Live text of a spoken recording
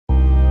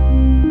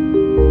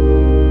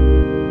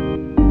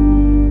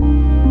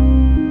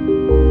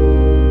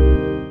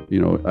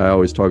I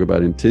always talk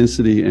about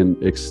intensity and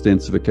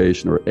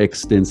extensification, or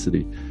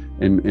extensity.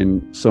 And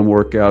in some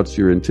workouts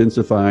you're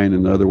intensifying,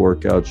 and other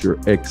workouts you're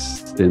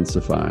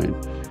extensifying.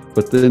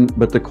 But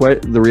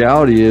the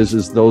reality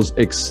is those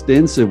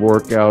extensive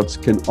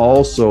workouts can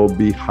also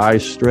be high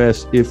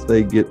stress if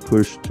they get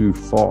pushed too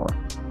far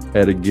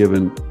at a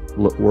given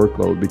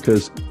workload,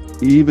 because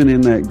even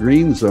in that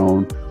green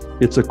zone,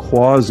 it's a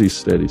quasi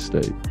steady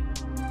state.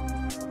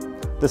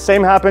 The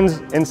same happens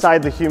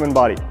inside the human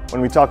body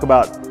when we talk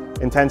about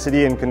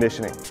intensity and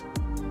conditioning.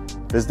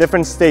 There's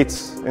different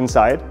states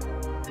inside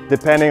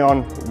depending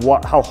on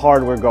how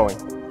hard we're going.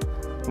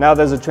 Now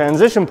there's a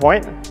transition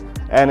point,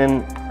 and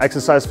in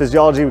exercise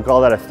physiology we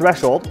call that a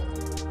threshold.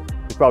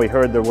 You've probably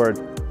heard the word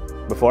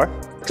before.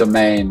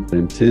 Domain.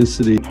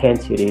 Intensity.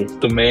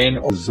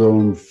 Domain.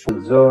 Zone.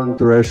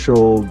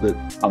 Threshold.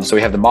 So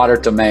we have the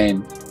moderate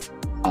domain,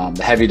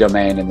 the heavy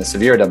domain, and the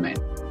severe domain.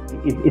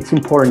 It's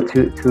important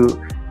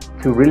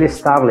to really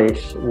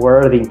establish where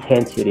are the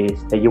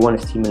intensities that you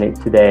want to stimulate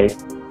today,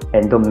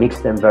 and don't mix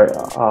them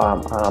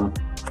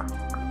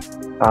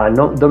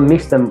don't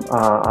mix them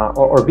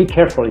or be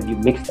careful if you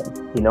mix them.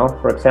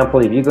 For example,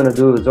 if you're going to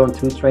do zone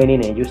 2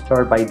 training and you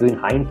start by doing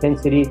high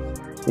intensity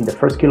in the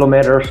first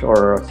kilometers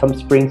or some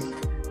sprints,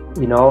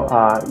 you're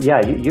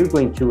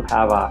going to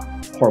have a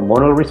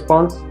hormonal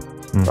response,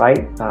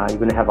 right? You're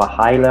going to have a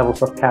high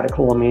levels of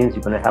catecholamines,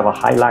 you're going to have a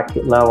high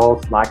lactate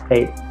levels.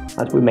 Lactate,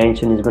 as we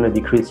mentioned, is going to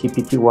decrease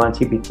CPT1,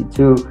 CPT2,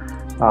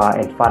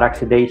 and fat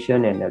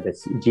oxidation, and the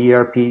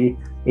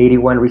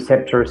GRP81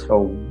 receptors.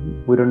 So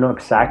we don't know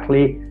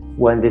exactly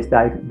when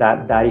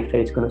that effect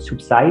is going to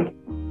subside,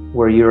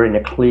 where you're in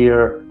a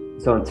clear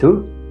zone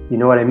 2. You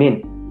know what I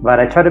mean? But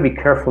I try to be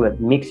careful at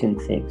mixing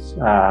things.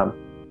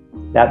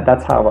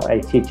 That's how I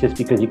see it, just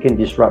because you can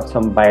disrupt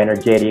some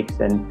bioenergetics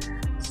and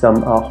some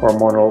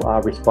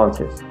hormonal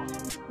responses.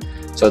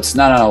 So it's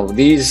no,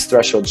 these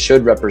thresholds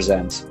should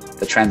represent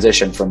the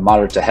transition from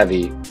moderate to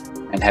heavy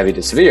and heavy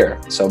to severe.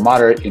 So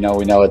moderate, we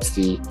know it's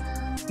the,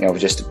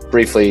 just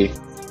briefly,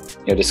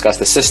 discuss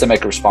the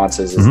systemic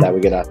responses, is that we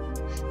get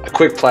a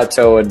quick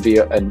plateau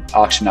in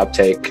oxygen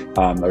uptake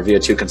or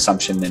VO2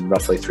 consumption in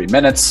roughly 3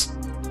 minutes.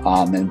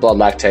 And blood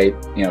lactate,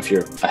 if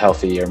you're a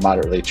healthy or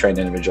moderately trained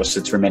individual,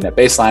 should remain at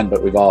baseline,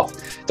 but we've all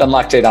done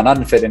lactate on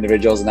unfit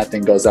individuals and that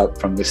thing goes up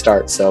from the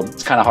start. So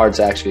it's kind of hard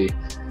to actually,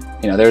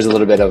 there's a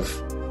little bit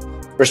of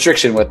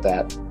restriction with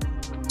that.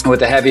 With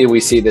the heavy, we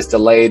see this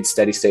delayed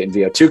steady state in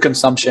VO2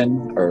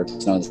 consumption, or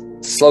it's known as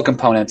the slow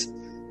component,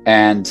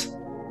 and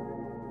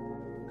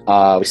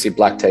we see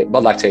blood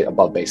lactate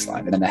above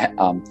baseline. And then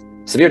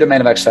the severe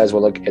domain of exercise,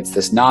 it's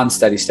this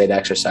non-steady state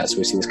exercise. So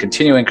we see this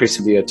continual increase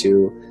in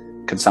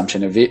VO2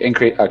 consumption and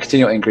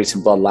continual increase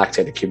in blood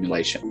lactate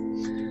accumulation.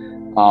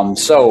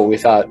 So we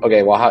thought,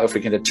 okay, well, if we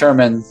can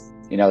determine,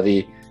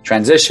 the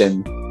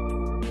transition,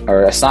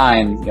 or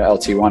assign,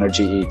 LT1 or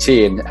GET,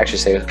 and actually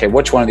say, okay,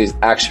 which one of these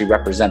actually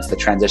represents the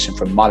transition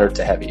from moderate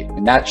to heavy?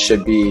 And that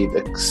should be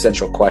the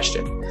central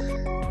question.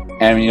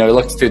 And, we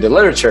looked through the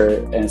literature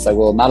and it's like,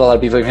 well, not a lot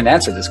of people even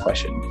answered this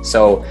question.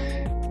 So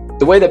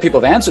the way that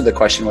people have answered the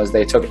question was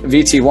they took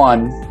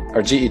VT1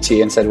 or GET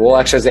and said, well,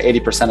 actually,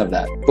 it's 80% of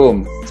that.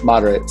 Boom, it's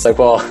moderate. It's like,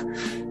 well,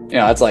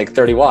 that's like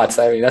 30 watts.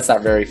 I mean, that's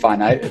not very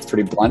finite. It's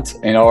pretty blunt,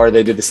 or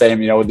they did the same,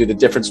 we'll do the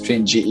difference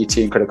between GET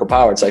and critical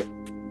power. It's like,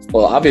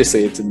 well,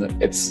 obviously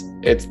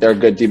they're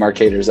good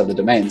demarcators of the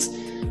domains.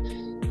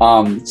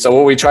 So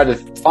what we tried to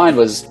find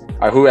was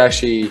who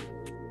actually,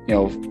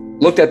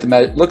 looked at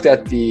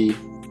the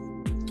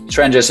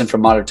transition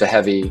from moderate to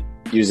heavy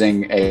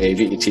using a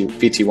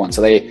VT1.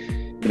 So they,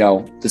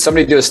 did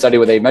somebody do a study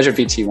where they measured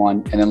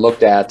VT1 and then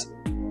looked at,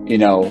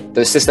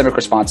 the systemic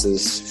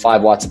responses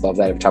 5 watts above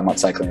that if you're talking about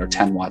cycling, or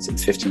 10 watts and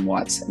 15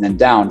 watts, and then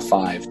down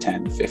 5,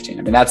 10, 15.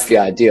 I mean, that's the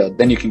ideal.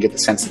 Then you can get the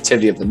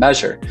sensitivity of the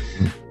measure.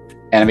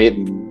 And I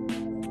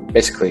mean,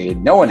 basically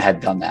no one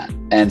had done that.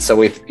 And so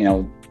we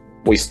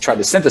tried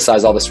to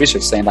synthesize all this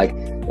research saying, like,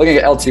 looking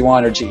at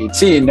LT1 or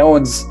GET, no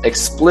one's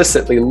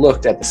explicitly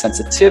looked at the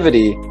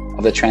sensitivity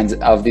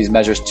of these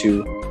measures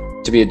to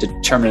be a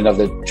determinant of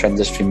the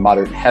transition between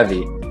moderate and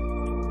heavy.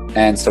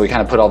 And so we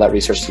kind of put all that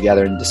research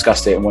together and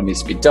discussed it and what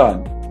needs to be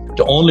done.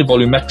 The only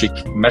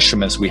volumetric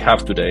measurements we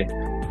have today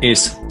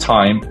is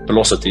time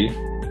velocity,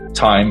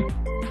 time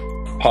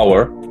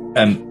power,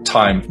 and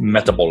time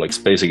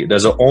metabolics. Basically,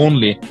 there's the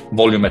only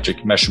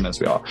volumetric measurements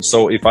we are.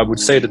 So if I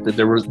would say that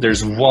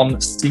there's one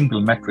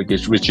single metric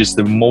which is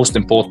the most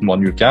important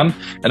one you can,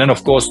 and then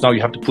of course now you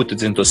have to put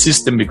it into a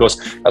system, because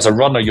as a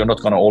runner you're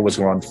not going to always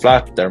run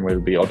flat. There will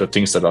be other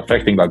things that are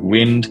affecting, like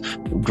wind,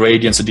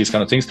 gradients, and these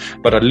kind of things.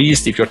 But at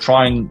least if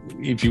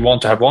you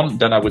want to have one,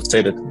 then I would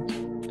say that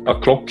a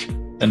clock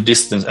and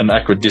distance and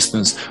accurate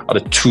distance are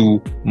the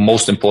 2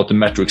 most important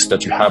metrics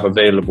that you have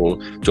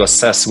available to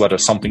assess whether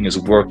something is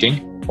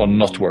working or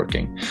not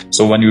working.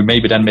 So when you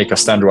maybe then make a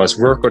standardized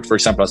workout, for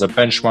example, as a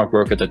benchmark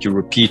workout that you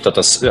repeat at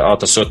a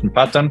certain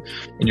pattern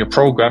in your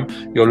program,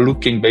 you're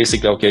looking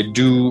basically, okay,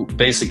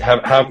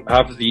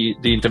 have the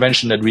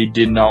intervention that we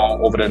did now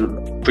over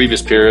the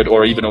previous period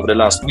or even over the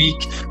last week,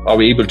 are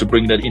we able to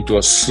bring that into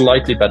a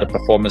slightly better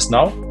performance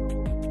now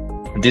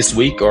this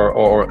week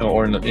or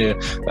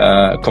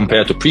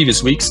compared to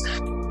previous weeks?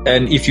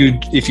 And if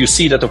you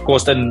see that, of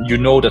course, then you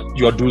know that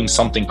you are doing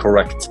something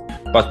correct.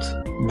 But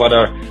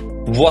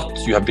what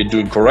you have been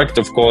doing correct,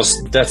 of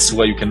course, that's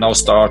where you can now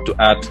start to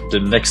add the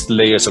next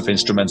layers of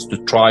instruments to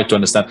try to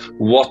understand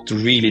what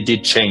really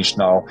did change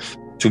now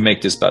to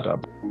make this better.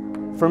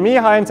 For me,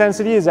 high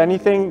intensity is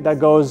anything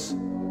that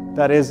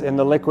is in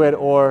the liquid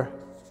or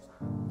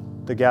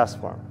the gas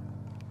form.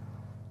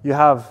 You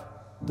have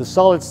the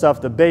solid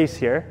stuff, the base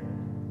here.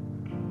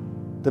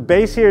 The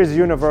base here is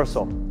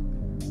universal.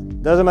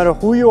 Doesn't matter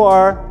who you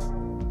are,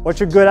 what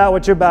you're good at,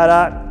 what you're bad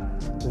at.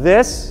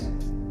 This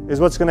is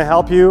what's going to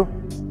help you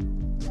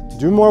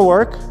do more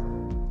work,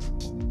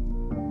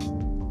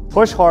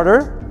 push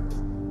harder,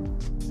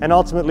 and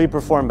ultimately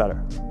perform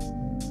better.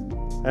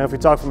 And if we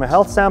talk from a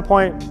health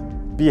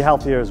standpoint, be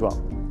healthier as well.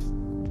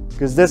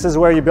 Because this is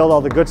where you build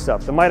all the good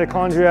stuff. The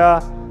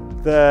mitochondria,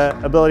 the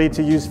ability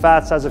to use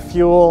fats as a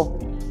fuel,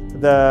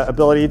 the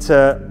ability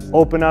to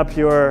open up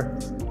your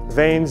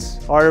veins,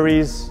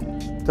 arteries,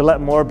 to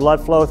let more blood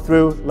flow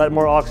through, let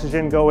more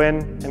oxygen go in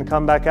and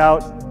come back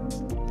out.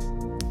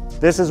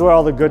 This is where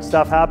all the good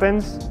stuff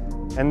happens,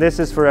 and this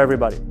is for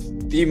everybody.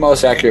 The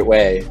most accurate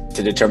way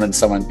to determine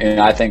someone, and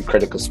I think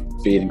critical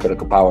speed and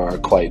critical power are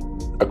quite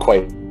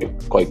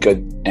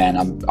good, and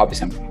I'm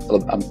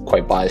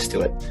quite biased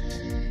to it.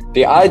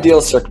 The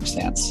ideal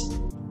circumstance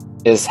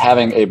is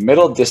having a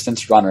middle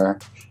distance runner,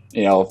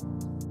 800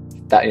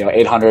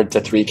 to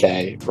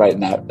 3K, right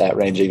in that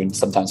range, even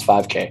sometimes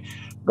 5K,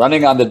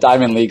 running on the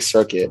Diamond League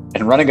circuit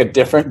and running a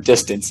different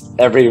distance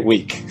every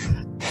week.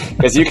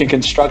 Because you can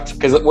construct,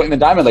 because in the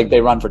Diamond League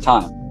they run for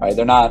time, right?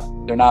 They're not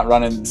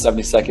running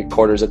 70-second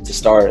quarters at the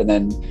start and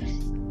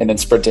then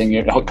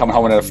sprinting, coming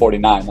home in at a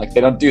 49. Like,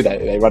 they don't do that.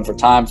 They run for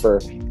time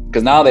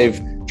because now they've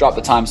dropped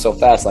the time so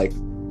fast. Like,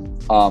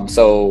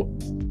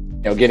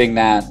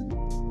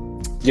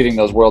 getting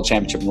those world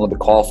championship and Olympic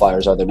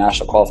qualifiers or their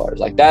national qualifiers,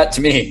 like that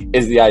to me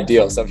is the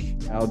ideal. So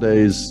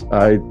nowadays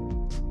I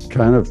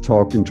kind of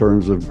talk in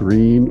terms of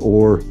green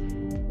or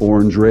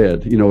orange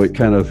red.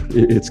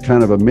 It's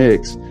kind of a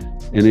mix.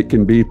 And it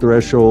can be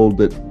threshold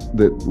that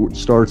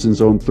starts in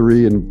zone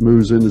 3 and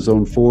moves into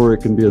zone 4.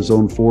 It can be a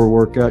zone 4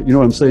 workout. You know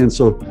what I'm saying?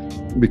 So,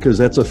 because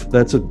that's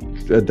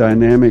a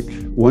dynamic.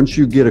 Once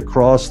you get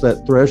across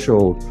that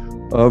threshold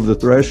of the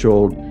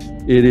threshold,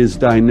 it is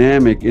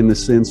dynamic in the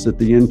sense that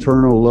the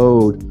internal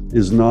load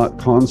is not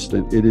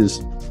constant. It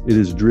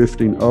is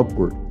drifting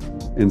upward.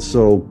 And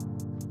so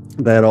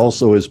that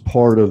also is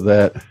part of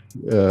that,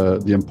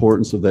 the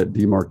importance of that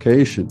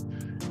demarcation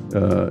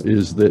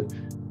is that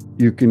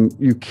you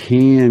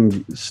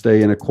can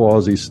stay in a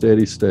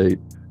quasi-steady state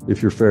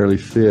if you're fairly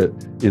fit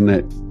in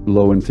that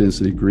low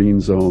intensity green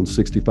zone,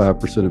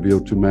 65% of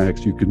VO2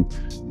 max. You can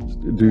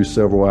do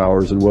several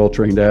hours, and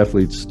well-trained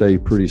athletes stay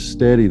pretty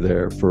steady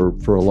there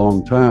for a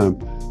long time.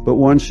 But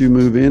once you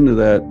move into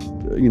that,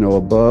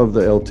 above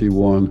the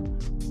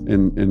LT1,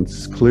 and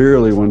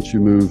clearly once you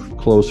move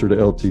closer to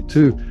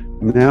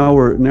LT2, now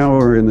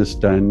we're in this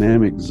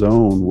dynamic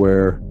zone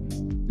where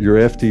your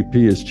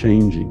FTP is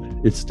changing.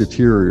 It's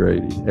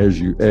deteriorating as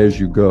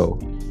you go.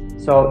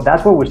 So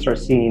that's what we start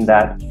seeing,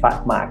 that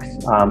fat max.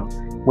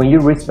 When you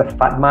reach the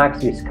fat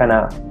max, it's kind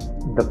of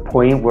the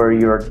point where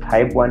your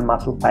type 1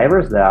 muscle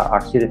fibers, the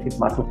oxidative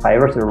muscle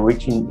fibers, are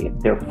reaching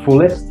their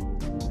fullest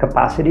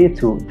capacity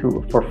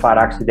for fat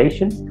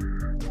oxidation.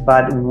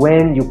 But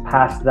when you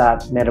pass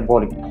that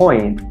metabolic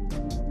point,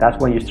 that's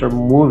when you start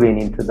moving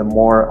into the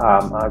more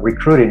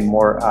recruiting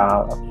more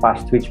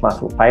fast twitch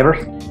muscle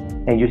fibers,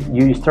 and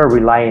you start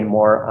relying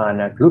more on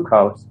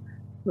glucose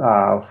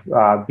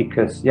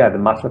because the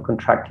muscle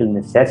contractile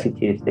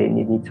necessities, they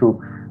need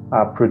to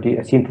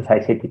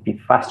synthesize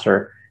ATP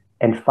faster,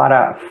 and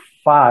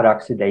fat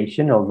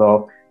oxidation,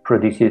 although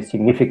produces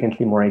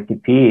significantly more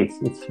ATP,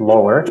 it's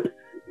lower,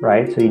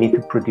 right? So you need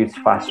to produce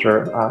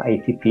faster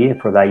ATP,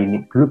 and for that you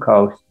need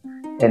glucose.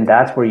 And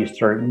that's where you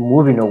start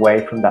moving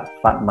away from that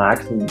fat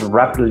max, and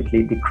rapidly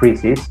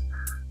decreases,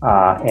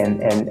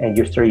 and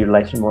you start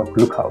utilizing more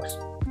glucose.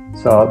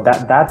 So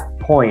that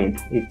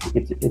point,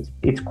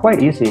 it's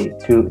quite easy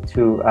to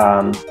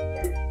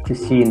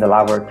see in the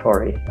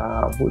laboratory,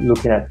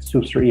 looking at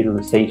substrate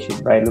utilization,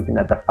 right? Looking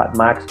at the fat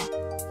max,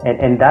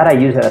 and that I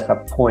use it as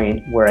a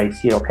point where I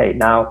see, okay,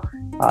 now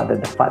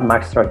that the fat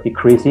max starts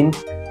decreasing,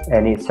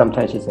 and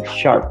sometimes it's a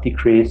sharp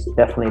decrease.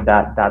 Definitely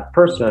that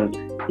person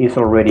is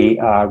already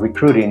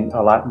recruiting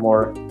a lot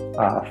more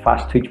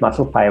fast twitch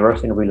muscle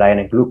fibers and relying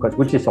on glucose,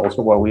 which is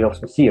also what we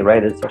also see,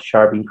 right? It's a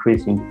sharp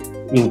increase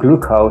in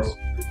glucose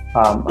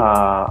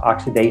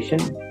oxidation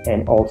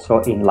and also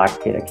in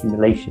lactate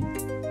accumulation.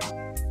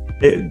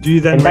 Do you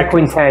then? And that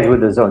coincides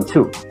with the zone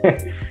 2.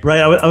 Right.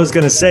 I was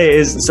going to say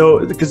is,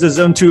 so because the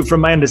zone 2,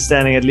 from my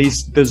understanding at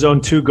least, the zone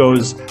 2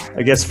 goes,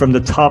 I guess, from the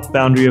top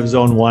boundary of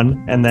zone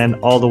 1 and then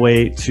all the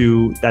way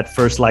to that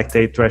first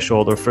lactate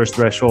threshold or first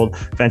threshold,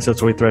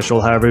 ventilatory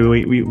threshold, however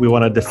we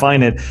want to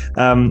define it.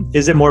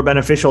 Is it more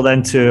beneficial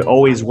then to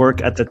always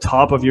work at the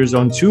top of your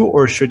zone 2,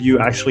 or should you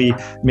actually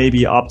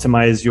maybe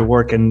optimize your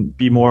work and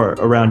be more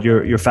around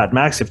your fat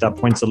max if that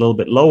point's a little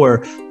bit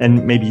lower,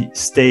 and maybe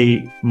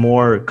stay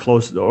more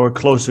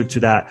closer to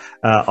that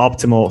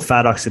optimal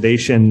fat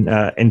oxidation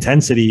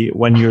intensity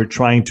when you're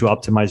trying to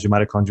optimize your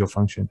mitochondrial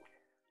function?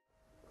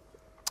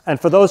 And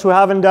for those who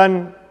haven't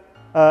done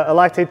a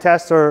lactate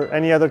test or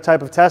any other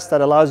type of test that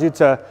allows you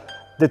to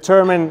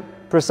determine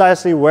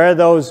precisely where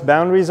those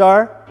boundaries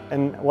are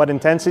and what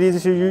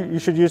intensities you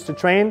should use to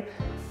train,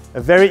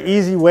 a very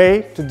easy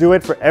way to do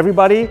it for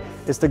everybody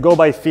is to go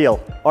by feel.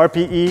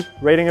 RPE,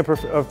 rating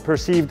of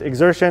perceived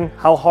exertion,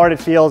 how hard it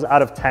feels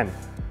out of 10.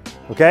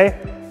 Okay?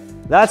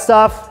 That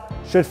stuff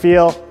should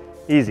feel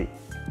easy.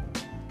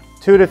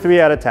 2 to 3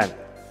 out of 10.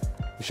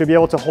 You should be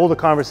able to hold a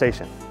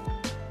conversation.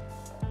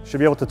 You should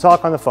be able to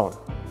talk on the phone.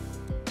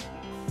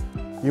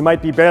 You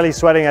might be barely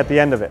sweating at the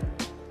end of it.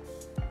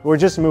 We're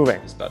just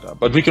moving.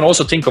 But we can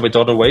also think of it the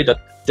other way,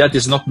 that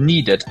is not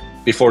needed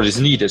before it is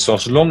needed. So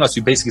as long as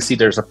you basically see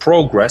there's a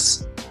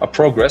progress,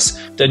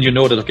 then you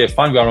know that, okay,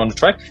 fine, we are on the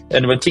track.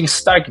 And when things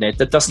stagnate,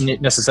 that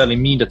doesn't necessarily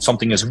mean that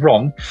something is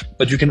wrong,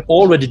 but you can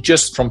already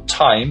just from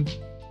time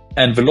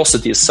and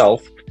velocity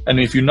itself. And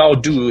if you now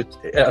do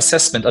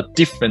assessment at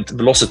different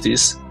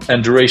velocities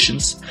and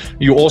durations,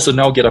 you also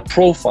now get a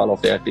profile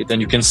of the athlete,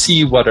 and you can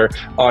see whether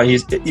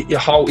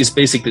how is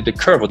basically the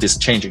curve of this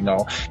changing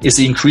now. Is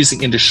it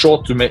increasing in the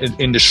short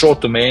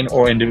domain,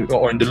 or in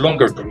the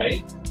longer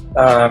domain?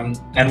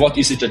 And what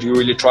is it that you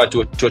really try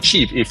to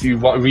achieve? If you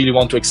really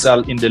want to excel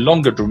in the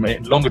longer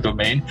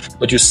domain,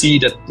 but you see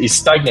that it's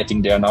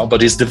stagnating there now,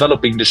 but it's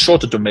developing the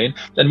shorter domain,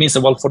 that means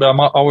that, well, for the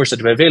hours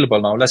that are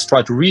available now, let's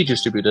try to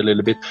redistribute a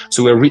little bit.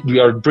 So we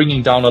are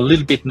bringing down a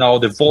little bit now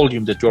the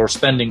volume that you are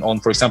spending on,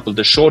 for example,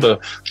 the shorter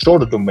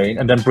domain,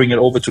 and then bring it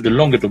over to the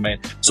longer domain.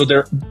 So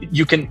there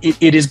you can.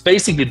 It is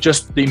basically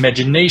just the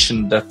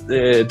imagination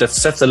that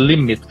sets a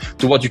limit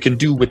to what you can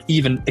do with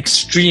even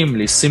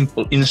extremely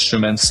simple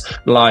instruments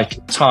like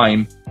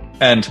time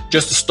and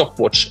just a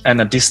stopwatch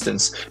and a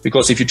distance.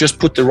 Because if you just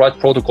put the right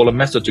protocol and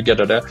method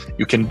together there,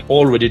 you can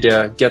already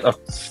there get a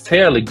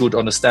fairly good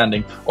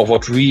understanding of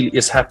what really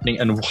is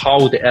happening and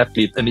how the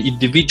athlete and the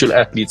individual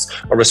athletes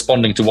are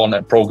responding to one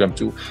program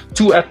to.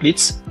 2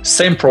 athletes,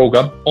 same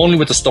program, only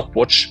with a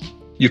stopwatch.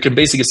 You can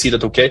basically see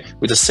that, okay,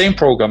 with the same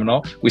program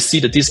now, we see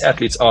that these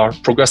athletes are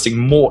progressing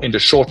more in the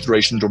short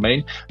duration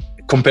domain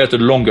compared to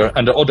the longer,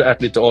 and the other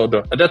athlete the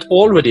other. And that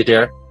already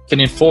there can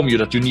inform you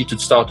that you need to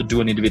start to do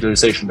an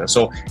individualization there.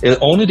 So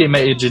only the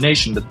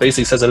imagination that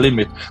basically has a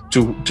limit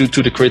to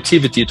the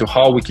creativity, to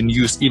how we can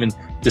use even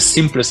the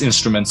simplest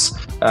instruments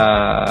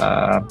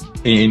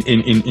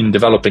in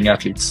developing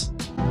athletes.